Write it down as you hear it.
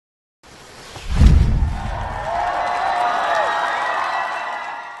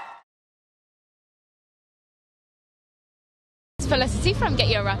Felicity from Get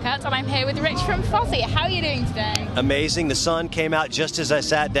Your Rock Out, and I'm here with Rich from Fozzy. How are you doing today? Amazing. The sun came out just as I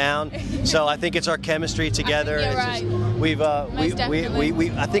sat down, so I think it's our chemistry together. I think you're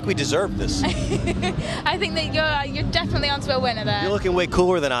right. I think we deserve this. I think that you're definitely onto a winner there. You're looking way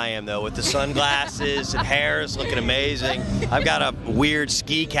cooler than I am, though, with the sunglasses and hair is looking amazing. I've got a weird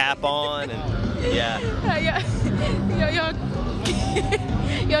ski cap on, and yeah.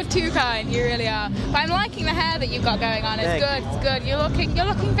 You're too kind, you really are. But I'm liking the hair that you've got going on. It's good, it's good. You're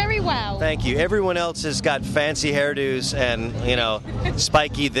looking very well. Thank you. Everyone else has got fancy hairdos and, you know,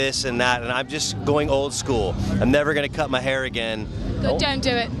 spiky this and that, and I'm just going old school. I'm never going to cut my hair again. Good, don't do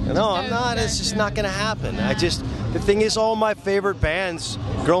it. No, I'm not. It's just not going to happen. The thing is, all my favorite bands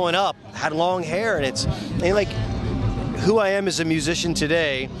growing up had long hair, and like, who I am as a musician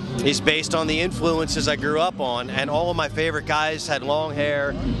today is based on the influences I grew up on, and all of my favorite guys had long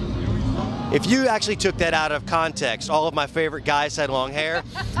hair. If you actually took that out of context, all of my favorite guys had long hair,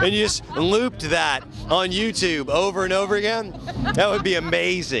 and you just looped that on YouTube over and over again, that would be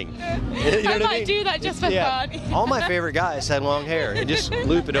amazing. You know I might do that just for fun. All my favorite guys had long hair, and just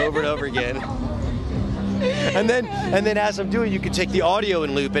loop it over and over again. And then as I'm doing, you could take the audio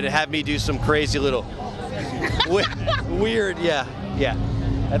and loop it and have me do some crazy little weird, yeah.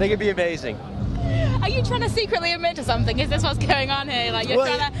 I think it'd be amazing. Are you trying to secretly admit to something? Is this what's going on here? Like you're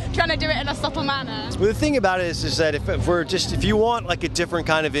trying to do it in a subtle manner? Well, the thing about it is that if you want like a different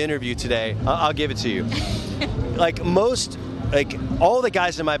kind of interview today, I'll give it to you. All the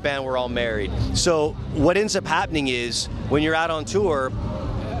guys in my band were all married. So what ends up happening is when you're out on tour,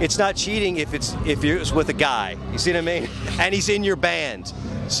 it's not cheating if you're with a guy. You see what I mean? And he's in your band.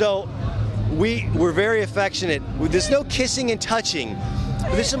 So we're very affectionate. There's no kissing and touching.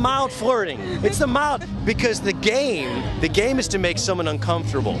 There's a mild flirting. It's the mild, because the game is to make someone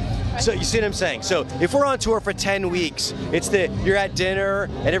uncomfortable. So you see what I'm saying? So if we're on tour for 10 weeks, you're at dinner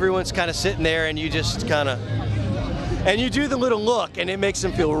and everyone's kind of sitting there and you just kind of, and you do the little look and it makes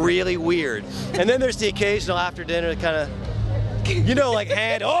them feel really weird. And then there's the occasional after dinner kind of, you know, like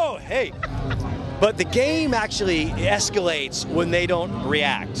hand, oh, hey. But the game actually escalates when they don't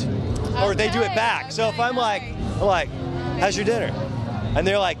react. Or they do it back. So if I'm like, how's your dinner? And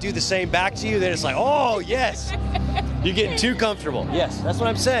they're like, do the same back to you, then it's like, oh, yes. You're getting too comfortable. Yes, that's what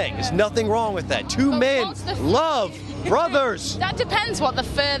I'm saying. There's nothing wrong with that. Two men love brothers. That depends what the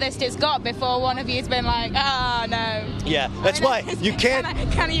furthest it's got before one of you's been like, oh, no. Yeah, that's why you can't.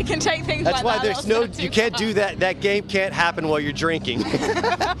 You can take things that's like that. That's why you can't do that. That game can't happen while you're drinking.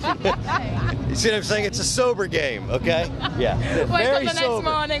 You see what I'm saying? It's a sober game, okay? Yeah. Wake up the next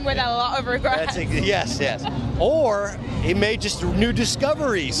morning with a lot of regret. Yes. Or it may just new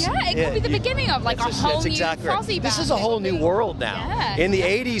discoveries. Yeah, it could be the beginning of like a whole new Fozzy band. This is a whole new world now. Yeah, in the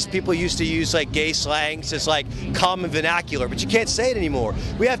 80s, people used to use like gay slangs as like common vernacular, but you can't say it anymore.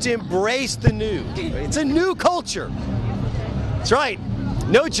 We have to embrace the new. It's a new culture. That's right.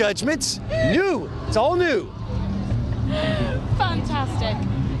 No judgments. New. It's all new. Fantastic.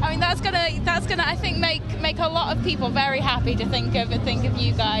 I mean, that's gonna I think make a lot of people very happy to think of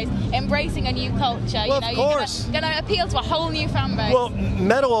you guys embracing a new culture. Well, of course. You're gonna appeal to a whole new fan base. Well,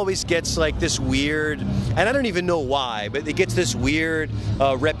 metal always gets like this weird, and I don't even know why, but it gets this weird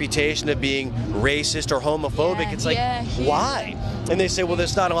reputation of being racist or homophobic. It's like, why? And they say, well,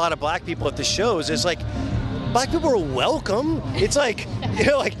 there's not a lot of black people at the shows. It's like, black people are welcome. It's like, you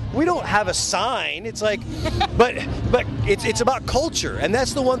know, like we don't have a sign. It's like, but it's about culture, and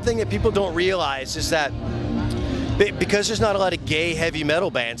that's the one thing that people don't realize is that because there's not a lot of gay heavy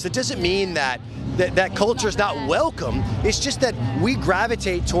metal bands, that doesn't mean that culture is not welcome. It's just that we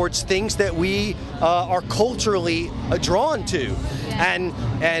gravitate towards things that we are culturally drawn to,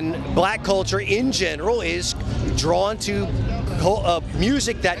 and black culture in general is drawn to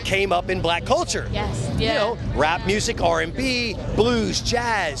music that came up in black culture. Yes. Yeah. You know, rap music, R&B, blues,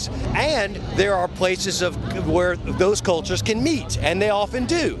 jazz, and there are places where those cultures can meet, and they often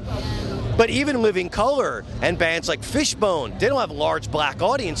do. But even Living Colour and bands like Fishbone, they don't have large black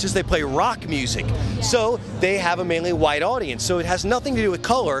audiences, they play rock music. So they have a mainly white audience. So it has nothing to do with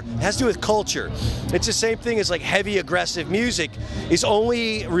color, it has to do with culture. It's the same thing as like heavy aggressive music is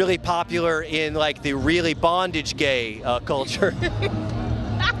only really popular in like the really bondage gay culture.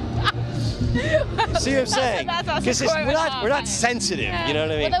 See what I'm saying? Because we're not sensitive, you know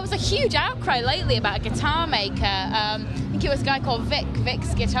what I mean? Well, there was a huge outcry lately about a guitar maker. I think think it was a guy called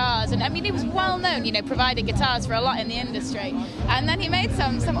Vic's Guitars, and I mean he was well known, you know, provided guitars for a lot in the industry. And then he made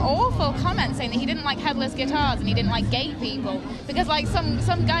some awful comments saying that he didn't like headless guitars and he didn't like gay people because like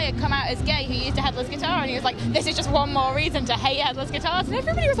some guy had come out as gay who used a headless guitar, and he was like, this is just one more reason to hate headless guitars, and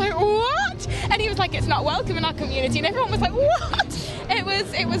everybody was like, what? And he was like, it's not welcome in our community, and everyone was like, what?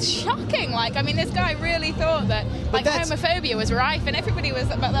 It was shocking. Like, I mean, this guy really thought that like homophobia was rife, and everybody was.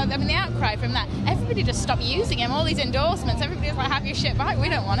 I mean, the outcry from that, everybody just stopped using him. All these endorsements, everybody was like, have your shit back. We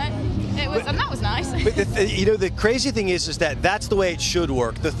don't want it. And that was nice. But you know, the crazy thing is that that's the way it should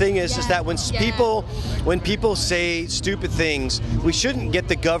work. The thing is that when people say stupid things, we shouldn't get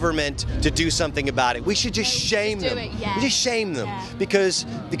the government to do something about it. We should just shame them. We just shame them because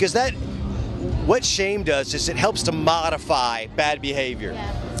that. What shame does is it helps to modify bad behavior.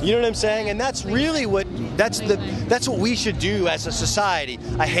 You know what I'm saying? And that's really that's what we should do as a society.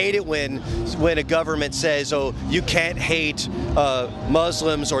 I hate it when a government says, "Oh, you can't hate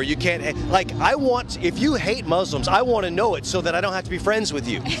Muslims," or "You can't like." If you hate Muslims, I want to know it so that I don't have to be friends with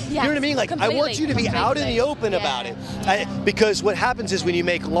you. You know what I mean? Like, I want you to be out in the open about it. Because what happens is when you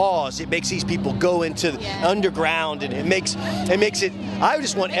make laws, it makes these people go into the underground, and it makes it. I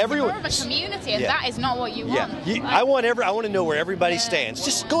just want everyone. More of a community, and that is not what you want. I want to know where everybody stands.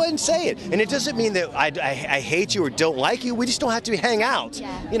 Just go ahead and say it. And it doesn't mean that I hate you or don't like you. We just don't have to hang out.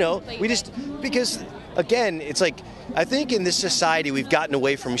 You know, because again, it's like, I think in this society we've gotten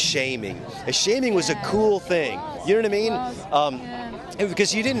away from shaming. Shaming was a cool thing. You know what I mean?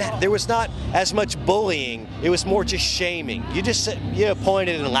 Because there was not as much bullying. It was more just shaming. You just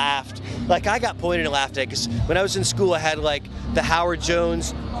pointed and laughed. Like, I got pointed and laughed at because when I was in school I had like the Howard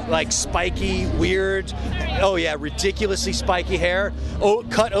Jones, like spiky, weird, ridiculously spiky hair,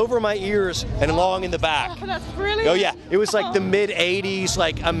 cut over my ears and long in the back. Oh, that's brilliant. Oh yeah, it was like the mid-'80s,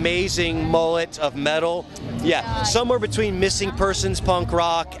 like amazing mullet of metal. Yeah, somewhere between Missing Persons punk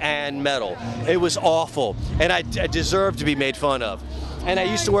rock and metal. It was awful, and I deserved to be made fun of. And I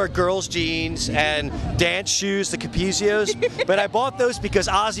used to wear girls' jeans and dance shoes, the Capuzios, but I bought those because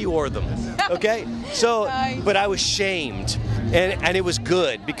Ozzy wore them, okay? So, but I was shamed, and it was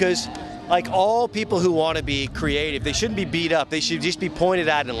good because, like, all people who want to be creative, they shouldn't be beat up. They should just be pointed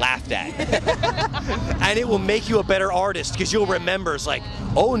at and laughed at. And it will make you a better artist because you'll remember, it's like,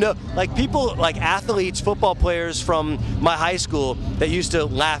 oh no, like people, like athletes, football players from my high school that used to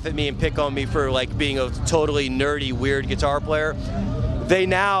laugh at me and pick on me for like being a totally nerdy, weird guitar player. They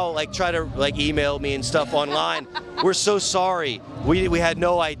now like try to like email me and stuff online. We're so sorry. We had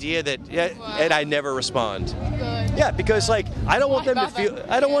no idea that, and I never respond. Yeah, because like I don't want them to feel.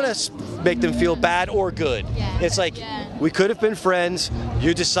 I don't want to make them feel bad or good. It's like we could have been friends.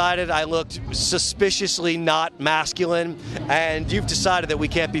 You decided I looked suspiciously not masculine, and you've decided that we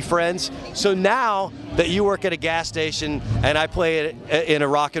can't be friends. So now that you work at a gas station and I play in a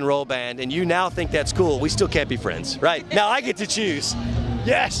rock and roll band, and you now think that's cool, we still can't be friends, right? Now I get to choose.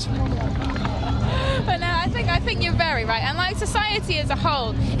 Yes. But no, I think you're very right. And like society as a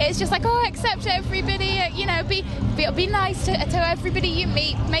whole, it's just like, oh, accept everybody. You know, be nice to everybody you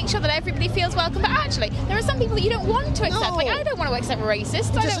meet. Make sure that everybody feels welcome. But actually, there are some people that you don't want to accept. No. Like, I don't want to accept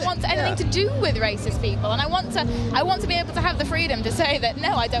racists. I don't want anything to do with racist people. And I want to be able to have the freedom to say that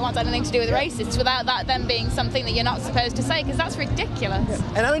no, I don't want anything to do with racists without that then being something that you're not supposed to say, because that's ridiculous.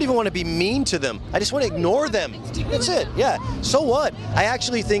 And I don't even want to be mean to them. I just want to ignore them. That's it. Yeah. So what? I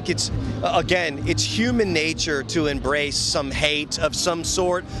actually think it's human nature to embrace some hate of some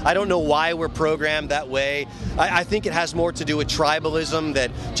sort. I don't know why we're programmed that way. I think it has more to do with tribalism, that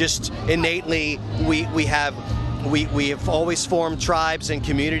just innately we have always formed tribes and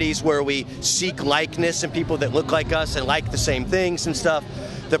communities where we seek likeness in people that look like us and like the same things and stuff.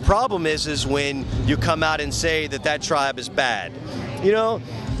 The problem is when you come out and say that tribe is bad, you know?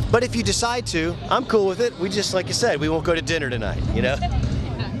 But if you decide to, I'm cool with it. We just, like you said, we won't go to dinner tonight, you know?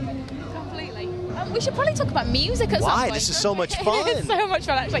 We should probably talk about music at some point. Why? This is so much fun. It's so much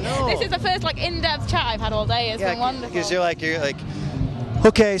fun, actually. No. This is the first like in-depth chat I've had all day. It's been wonderful. Because you're like,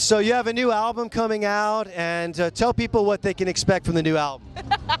 okay, so you have a new album coming out, and tell people what they can expect from the new album.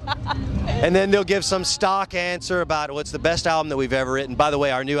 And then they'll give some stock answer about what's the best album that we've ever written. By the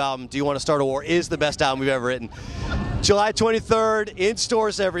way, our new album, Do You Want to Start a War, is the best album we've ever written. July 23rd, in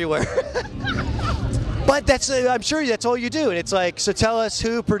stores everywhere. But I'm sure that's all you do. And it's like, so tell us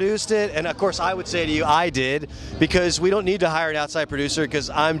who produced it. And of course, I would say to you, I did, because we don't need to hire an outside producer because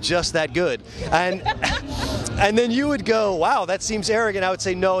I'm just that good. And then you would go, wow, that seems arrogant. I would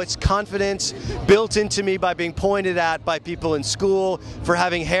say, no, it's confidence built into me by being pointed at by people in school for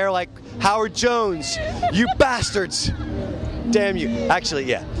having hair like Howard Jones. You bastards. Damn you. Actually,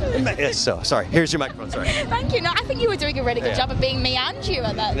 yeah. So, sorry. Here's your microphone. Sorry. Thank you. No, I think you were doing a really good job of being me and you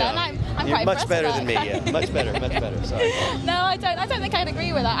at that. No, Then I'm you're quite much impressed better with than me. that. Yeah, much better. Sorry. No, I don't think I'd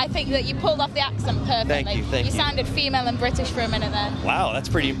agree with that. I think that you pulled off the accent perfectly. Thank you. You sounded female and British for a minute there. Wow, that's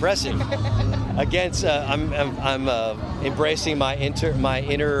pretty impressive. Against, I'm embracing my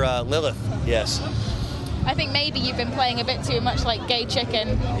inner Lilith. Yes. I think maybe you've been playing a bit too much like gay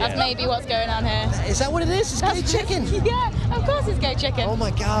chicken. That's maybe what's going on here. Is that what it is? It's gay chicken? Yeah, of course it's gay chicken. Oh my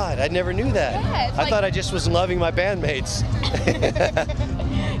God, I never knew that. Yeah, I thought I just was loving my bandmates.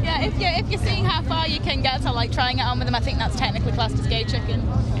 Yeah, if you're seeing how far you can get to like trying it on with them, I think that's technically classed as gay chicken.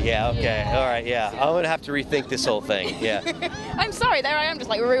 Yeah, okay, Yeah. all right, yeah. I'm gonna have to rethink this whole thing, yeah. I'm sorry, there I am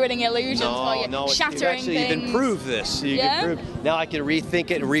just like ruining illusions for you, shattering actually, things. you've improved this. Now I can rethink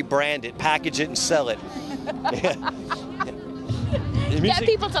it and rebrand it, package it and sell it. Get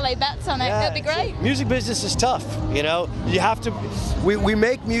people to lay bets on it. That'd be great. Music business is tough, you know. You have to. We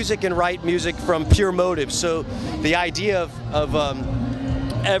make music and write music from pure motives. So the idea of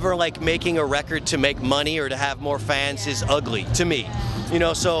ever like making a record to make money or to have more fans is ugly to me, you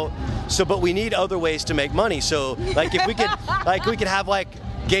know. So but we need other ways to make money. So like if we could have like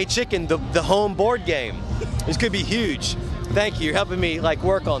Gay Chicken, the home board game. This could be huge. Thank you. You're helping me like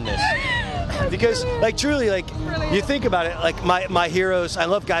work on this. Because, like, truly, like, you think about it, like, my heroes, I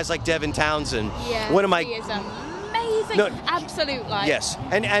love guys like Devin Townsend. Yeah, One of my, he is amazing, absolute life. Yes,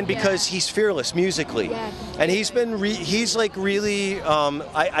 and because he's fearless musically. Yeah. And he's like really,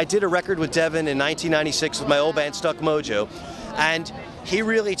 I did a record with Devin in 1996 with my old band Stuck Mojo, and he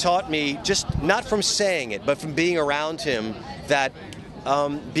really taught me, just not from saying it, but from being around him, that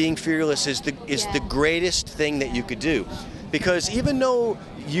being fearless is the greatest thing that you could do. Because even though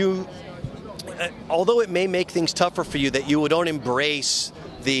although it may make things tougher for you that you don't embrace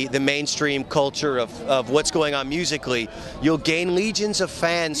the mainstream culture of what's going on musically, you'll gain legions of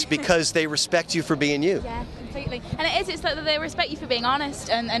fans because they respect you for being you. Yeah, completely. And it's like that they respect you for being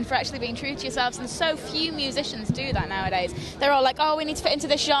honest and for actually being true to yourselves, and so few musicians do that nowadays. They're all like, oh, we need to fit into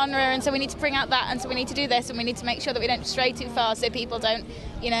this genre, and so we need to bring out that, and so we need to do this, and we need to make sure that we don't stray too far so people don't,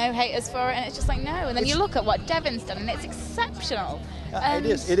 hate us for it. And it's just like, no. And then you look at what Devin's done, and it's exceptional.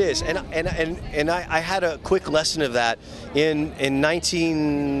 It is, and I had a quick lesson of that in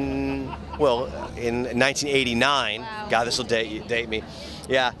 1989. Wow. God, this will date me.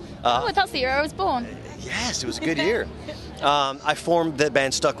 Yeah. That's the year I was born. Yes, it was a good year. I formed the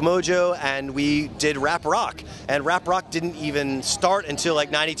band Stuck Mojo, and we did rap rock. And rap rock didn't even start until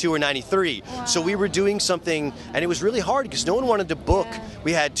like 92 or 93. Wow. So we were doing something, and it was really hard because no one wanted to book. Yeah.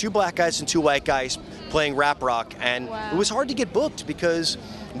 We had 2 black guys and 2 white guys playing rap rock, and it was hard to get booked because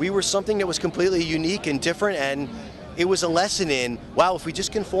we were something that was completely unique and different, and it was a lesson in, wow, if we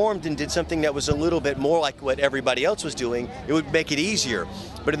just conformed and did something that was a little bit more like what everybody else was doing, it would make it easier.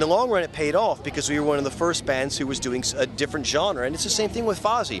 But in the long run, it paid off because we were one of the first bands who was doing a different genre, and it's the same thing with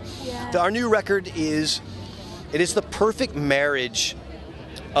Fozzy. Yeah. Our new record is the perfect marriage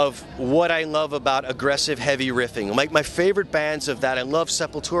of what I love about aggressive, heavy riffing. Like my favorite bands of that, I love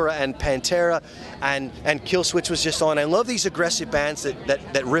Sepultura and Pantera, and Killswitch was just on. I love these aggressive bands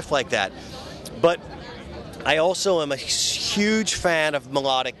that riff like that. But I also am a huge fan of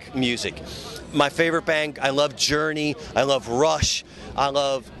melodic music. My favorite band, I love Journey, I love Rush, I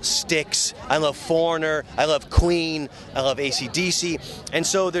love Styx, I love Foreigner, I love Queen, I love AC/DC. And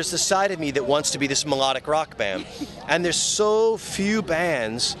so there's the side of me that wants to be this melodic rock band. And there's so few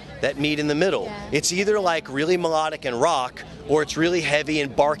bands that meet in the middle. Yeah. It's either like really melodic and rock, or it's really heavy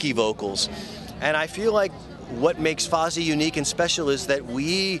and barky vocals. And I feel like what makes Fozzy unique and special is that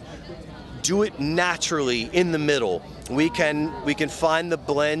we do it naturally in the middle. We can find the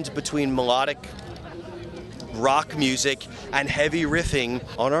blend between melodic rock music and heavy riffing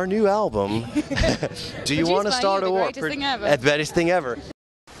on our new album. Do you want to start a war? The greatest thing ever. Best thing ever.